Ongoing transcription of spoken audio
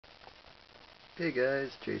Hey guys,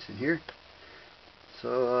 Jason here.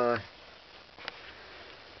 So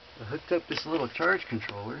I hooked up this little charge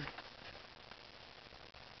controller,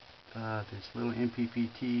 this little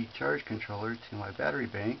MPPT charge controller to my battery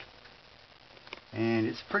bank, and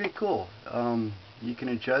it's pretty cool. You can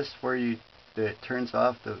adjust where it turns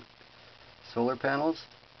off the solar panels,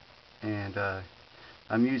 and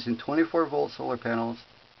I'm using 24-volt solar panels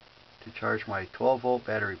to charge my 12-volt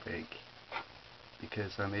battery bank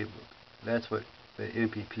because that's what the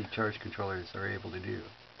MPP charge controllers are able to do.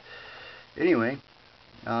 Anyway,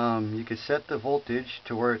 you can set the voltage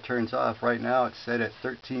to where it turns off. Right now it's set at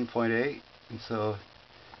 13.8, and so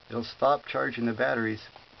it'll stop charging the batteries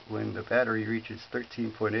when the battery reaches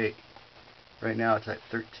 13.8. Right now it's at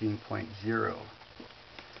 13.0.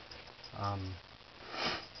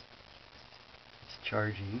 It's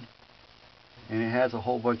charging, and it has a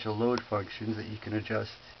whole bunch of load functions that you can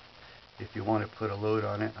adjust if you want to put a load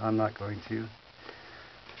on it. I'm not going to.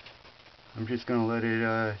 I'm just going to let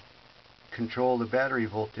it control the battery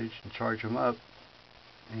voltage and charge them up,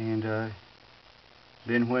 and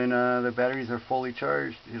then when the batteries are fully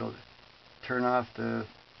charged, it'll turn off the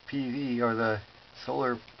PV or the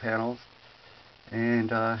solar panels,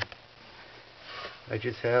 and I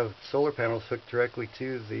just have solar panels hooked directly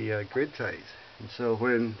to the grid ties, and so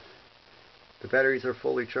when the batteries are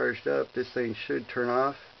fully charged up, this thing should turn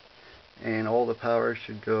off and all the power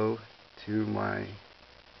should go to my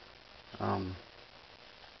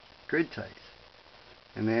grid ties.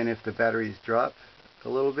 And then if the batteries drop a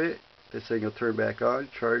little bit, this thing will turn back on,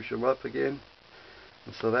 charge them up again,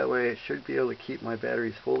 and so that way it should be able to keep my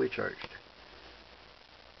batteries fully charged.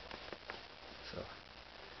 So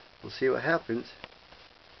we'll see what happens.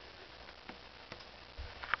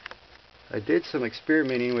 I did some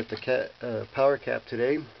experimenting with the power cap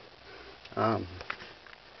today. I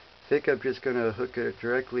think I'm just going to hook it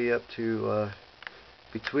directly up to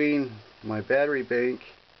between my battery bank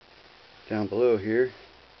down below here.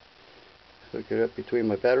 Hook it up between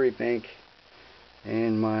my battery bank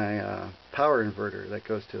and my power inverter that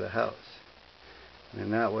goes to the house,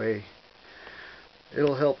 and that way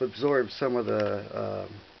it'll help absorb some of the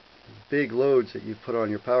big loads that you put on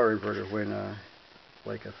your power inverter when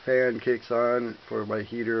like a fan kicks on for my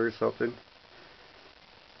heater or something.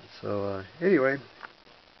 So anyway,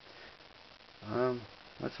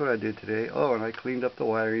 that's what I did today. Oh, and I cleaned up the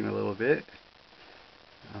wiring a little bit.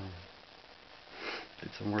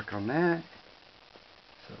 Did some work on that.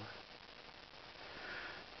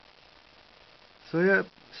 So yeah,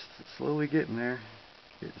 slowly getting there,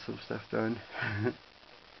 getting some stuff done.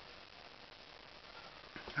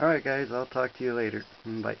 Alright guys, I'll talk to you later.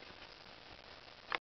 Bye.